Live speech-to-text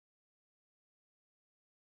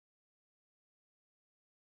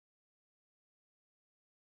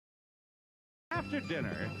after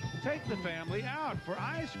dinner, take the family out for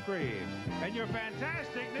ice cream and your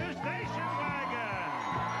fantastic new station wagon.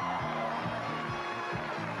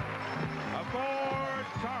 A Ford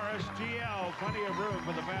Taurus GL, plenty of room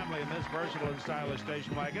for the family in this versatile and stylish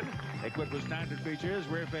station wagon. Equipped with standard features,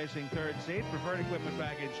 rear-facing third seat, preferred equipment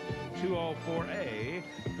package 204A,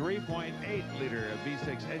 3.8-liter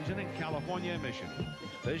V6 engine, and California emission.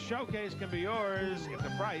 This showcase can be yours if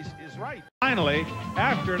the price is right. Finally,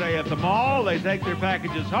 after a day at the mall, they take their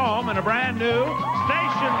packages home in a brand new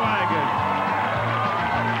station wagon.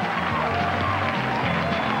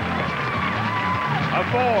 A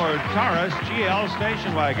Ford Taurus GL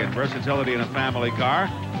station wagon. Versatility in a family car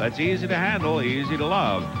that's easy to handle, easy to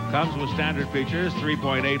love. Comes with standard features,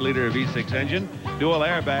 3.8-liter V6 engine, dual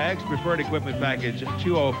airbags, preferred equipment package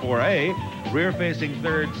 204A, rear-facing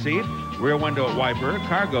third seat, rear window wiper,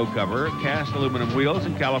 cargo cover, cast aluminum wheels,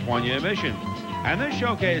 and California emission. And this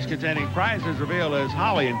showcase containing prizes revealed as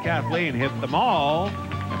Holly and Kathleen hit the mall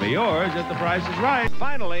can be yours if the price is right.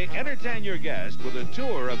 Finally, entertain your guest with a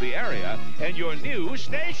tour of the area in your new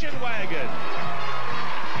station wagon.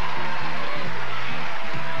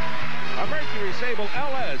 A Mercury Sable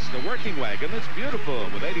LS, the working wagon that's beautiful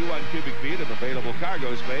with 81 cubic feet of available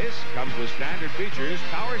cargo space. Comes with standard features,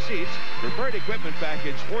 power seats, preferred equipment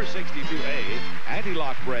package 462A,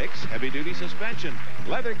 anti-lock brakes, heavy-duty suspension,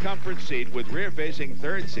 leather comfort seat with rear-facing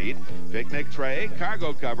third seat, picnic tray,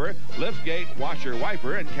 cargo cover, liftgate, washer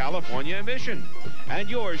wiper, and California emission.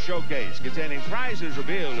 And your showcase containing prizes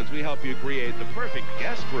revealed as we help you create the perfect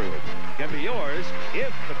guest room can be yours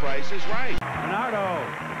if the price is right. Bernardo.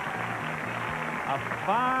 A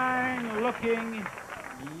fine-looking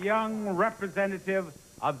young representative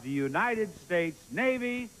of the United States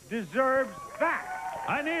Navy deserves that.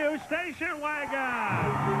 A new station wagon.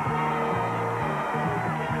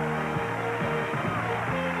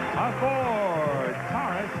 A Ford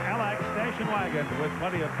Taurus LX station wagon with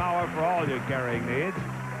plenty of power for all your carrying needs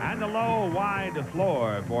and a low, wide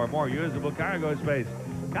floor for more usable cargo space.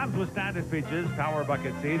 Comes with standard features, power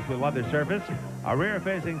bucket seats with leather surface, a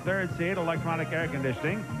rear-facing third seat, electronic air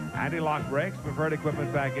conditioning, anti-lock brakes, preferred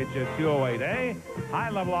equipment package 208A,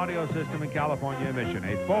 high-level audio system, and California emission.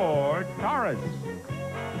 A Ford Taurus.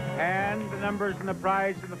 And the numbers and the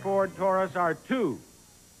price of the Ford Taurus are 2,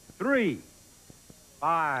 3,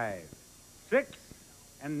 5, 6,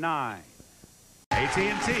 and 9.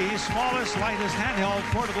 AT&T's smallest, lightest handheld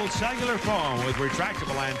portable cellular phone with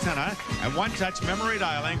retractable antenna and one-touch memory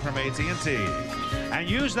dialing from AT&T. And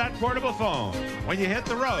use that portable phone when you hit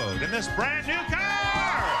the road in this brand new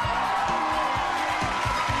car.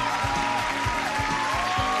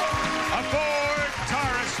 A Ford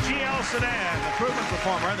Taurus GL sedan, the proven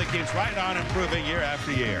performer that keeps right on improving year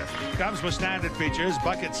after year. Comes with standard features,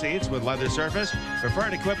 bucket seats with leather surface,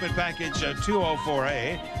 preferred equipment package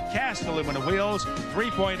 204A, cast aluminum wheels,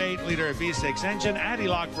 3.8-liter V6 engine,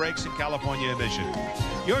 anti-lock brakes, and California emission.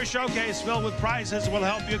 Your showcase filled with prizes will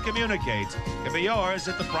help you communicate. Can be yours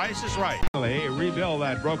if the price is right. Rebuild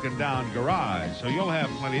that broken down garage so you'll have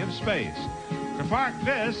plenty of space to park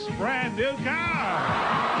this brand new car.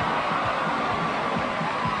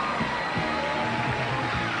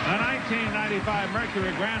 The 1995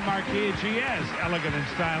 Mercury Grand Marquis GS, elegant and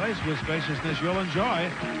stylish with spaciousness you'll enjoy.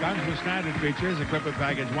 Comes with standard features, equipment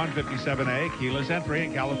package 157A, keyless entry,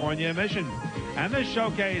 and California emission. And this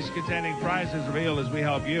showcase containing prizes revealed as we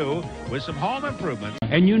help you with some home improvements.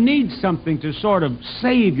 And you need something to sort of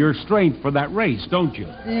save your strength for that race, don't you?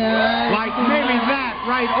 Yeah. Like maybe that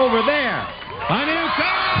right over there. A new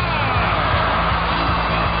car!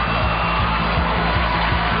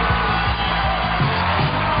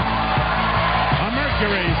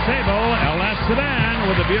 Mercury Sable LS sedan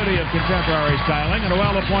with the beauty of contemporary styling and a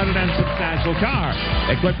well-appointed and substantial car.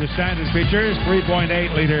 Equipped with standard features,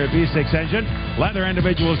 3.8-liter V6 engine, leather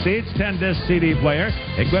individual seats, 10-disc CD player,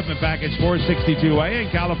 equipment package 462A,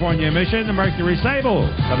 and California emission, the Mercury Sable.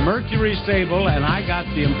 The Mercury Sable, and I got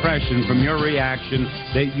the impression from your reaction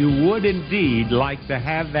that you would indeed like to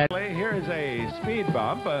have that. Here is a speed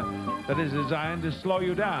bump that is designed to slow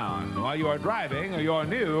you down while you are driving your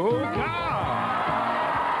new car.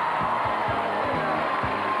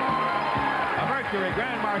 Mercury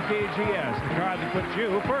Grand Marquis GS, the car that puts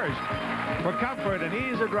you first. For comfort and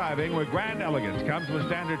ease of driving with grand elegance, comes with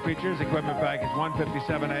standard features, equipment package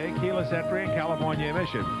 157A, keyless entry, and California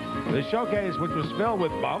emission. The showcase, which was filled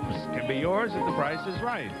with bumps, can be yours if the price is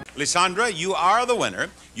right. Lysandra, you are the winner.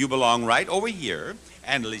 You belong right over here,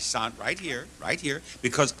 and Lysandra right here,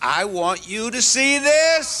 because I want you to see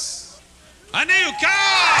this. A new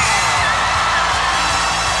car!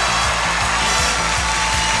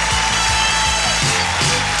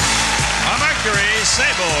 Mercury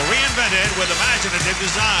Limited with imaginative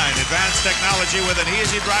design, advanced technology with an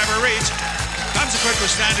easy driver reach. Comes equipped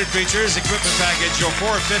with standard features, equipment package, your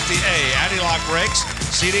 450A, anti-lock brakes,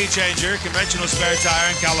 CD changer, conventional spare tire,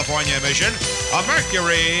 and California emission. A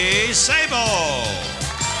Mercury Sable.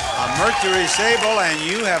 A Mercury Sable, and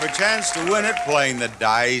you have a chance to win it playing the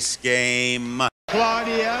dice game.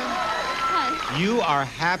 Claudia, you are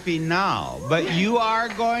happy now, but you are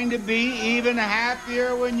going to be even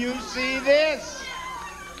happier when you see this.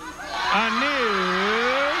 A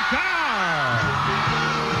new car.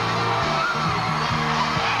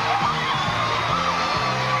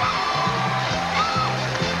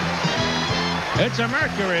 It's a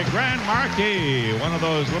Mercury Grand Marquis, one of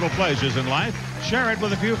those little pleasures in life. Share it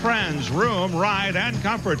with a few friends. Room, ride, and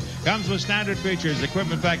comfort. Comes with standard features,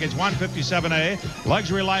 equipment package 157A,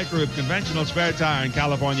 luxury light roof, conventional spare tire, and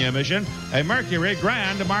California emission. A Mercury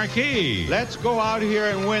Grand Marquis. Let's go out here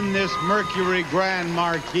and win this Mercury Grand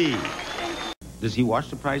Marquis. Does he watch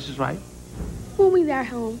The Price is Right? When we're at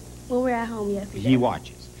home. Yes. He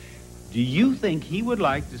watches. Do you think he would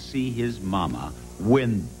like to see his mama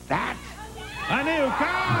win that? A new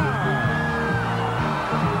car!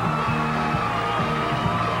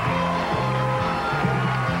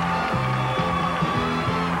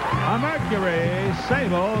 A Mercury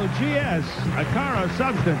Sable GS, a car of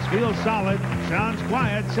substance, feels solid, sounds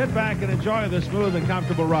quiet. Sit back and enjoy the smooth and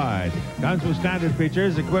comfortable ride. Comes with standard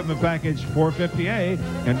features, equipment package 450A,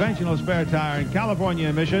 conventional spare tire, and California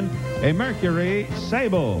emission. A Mercury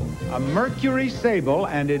Sable. A Mercury Sable,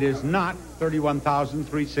 and it is not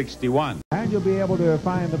 $31,361. And you'll be able to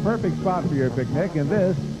find the perfect spot for your picnic in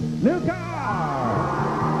this new car.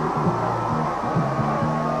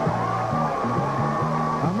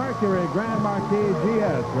 A Mercury Grand Marquis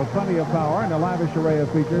GS with plenty of power and a lavish array of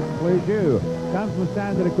features to please you. Comes with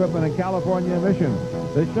standard equipment and California emission.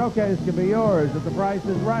 The showcase can be yours if the price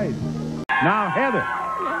is right. Now, Heather,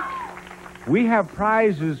 we have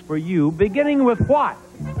prizes for you, beginning with what?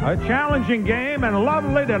 A challenging game and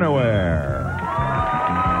lovely dinnerware.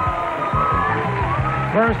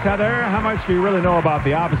 First, Heather, how much do you really know about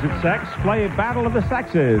the opposite sex? Play Battle of the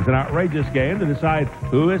Sexes, an outrageous game to decide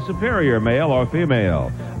who is superior, male or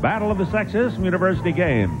female. Battle of the Sexes from University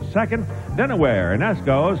Games. Second, dinnerware,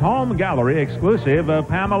 Inesco's home gallery exclusive of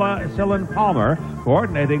Pamela Sillen-Palmer,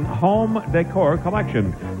 coordinating home decor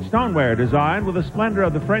collection. Stoneware designed with the splendor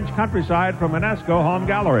of the French countryside from Inesco Home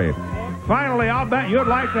Gallery. Finally, I'll bet you'd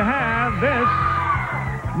like to have this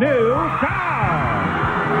new car.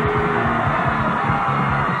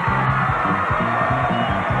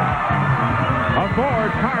 A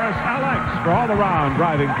Ford Taurus LX for all-around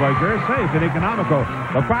driving pleasure, safe and economical.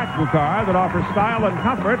 The practical car that offers style and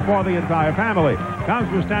comfort for the entire family.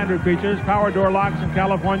 Comes with standard features, power door locks, and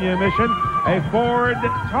California emission. A Ford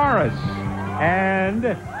Taurus. And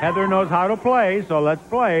Heather knows how to play, so let's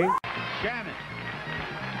play. Shannon,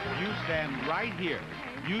 you stand right here.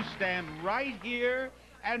 You stand right here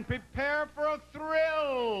and prepare for a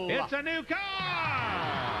thrill. It's a new car.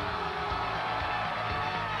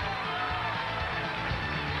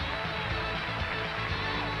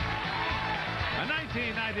 A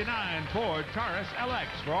 1999 Ford Taurus LX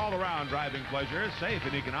for all-around driving pleasure, safe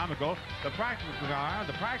and economical. The practical car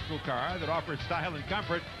that offers style and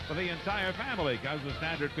comfort for the entire family. Comes with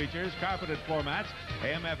standard features, carpeted floor mats,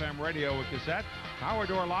 AM/FM radio with cassette, power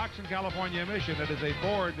door locks, and California emission. It is a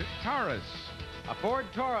Ford Taurus. A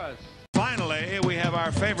Ford Taurus. Finally, we have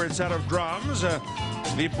our favorite set of drums, the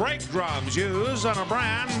brake drums used on a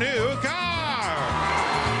brand new car.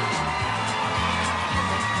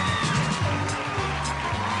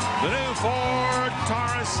 The new Ford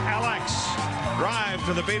Taurus LX. Drive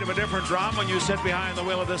to the beat of a different drum when you sit behind the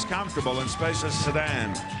wheel of this comfortable and spacious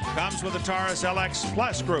sedan. Comes with the Taurus LX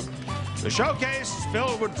Plus Group. The showcase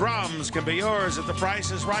filled with drums can be yours if the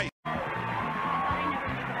price is right.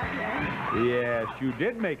 Yes, you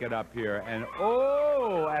did make it up here. And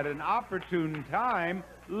oh, at an opportune time,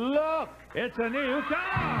 look, it's a new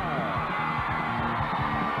car.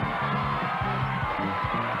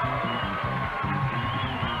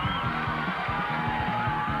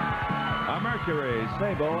 Mercury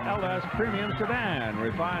Sable LS Premium Sedan,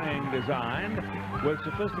 refining designed with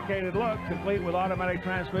sophisticated look, complete with automatic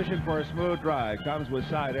transmission for a smooth drive. Comes with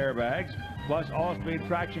side airbags, plus all-speed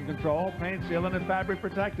traction control, paint sealant, and fabric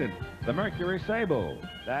protected. The Mercury Sable.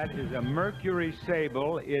 That is a Mercury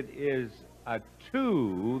Sable. It is a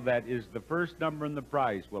 2. That is the first number in the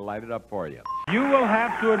price. We'll light it up for you. You will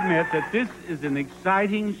have to admit that this is an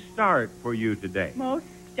exciting start for you today. Most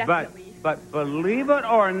definitely. But believe it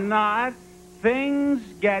or not, things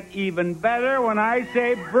get even better when I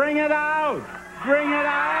say bring it out. Bring it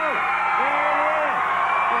out. There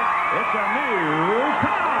it is. It's a new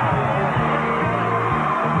car.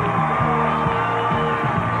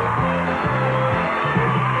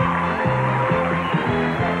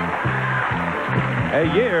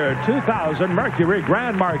 A year 2000 Mercury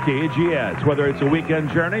Grand Marquis GS. Whether it's a weekend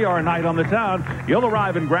journey or a night on the town, you'll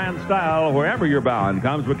arrive in grand style wherever you're bound.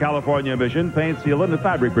 Comes with California emission, paint sealant, and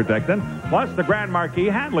fabric protectant, plus the Grand Marquis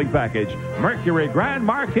handling package. Mercury Grand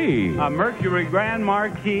Marquis. A Mercury Grand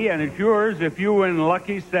Marquis, and it's yours if you win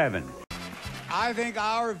Lucky 7. I think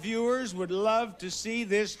our viewers would love to see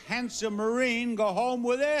this handsome Marine go home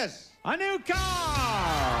with this. A new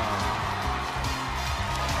car.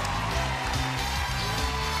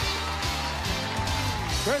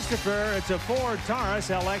 Christopher, it's a Ford Taurus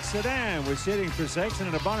LX sedan with seating for 6 and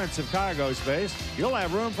an abundance of cargo space. You'll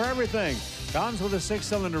have room for everything. Comes with a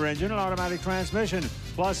 6-cylinder engine and automatic transmission,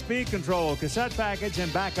 plus speed control, cassette package,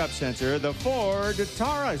 and backup sensor. The Ford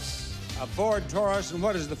Taurus. A Ford Taurus, and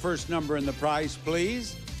what is the first number in the price,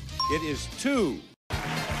 please? It is 2.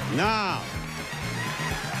 Now,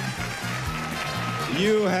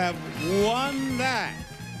 you have won that.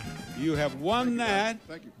 You have won that,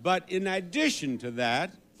 but in addition to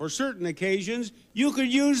that, for certain occasions, you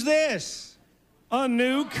could use this. A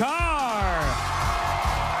new car.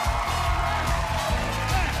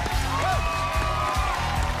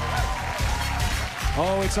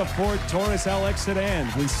 Oh, it's a Ford Taurus LX sedan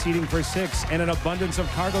with seating for 6 and an abundance of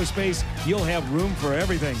cargo space. You'll have room for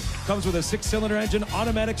everything. Comes with a 6-cylinder engine,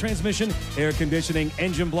 automatic transmission, air conditioning,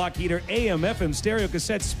 engine block heater, AM/FM stereo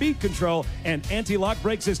cassette, speed control, and anti-lock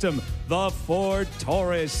brake system. The Ford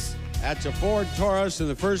Taurus. That's a Ford Taurus, and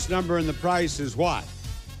the first number in the price is what?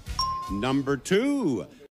 Number 2.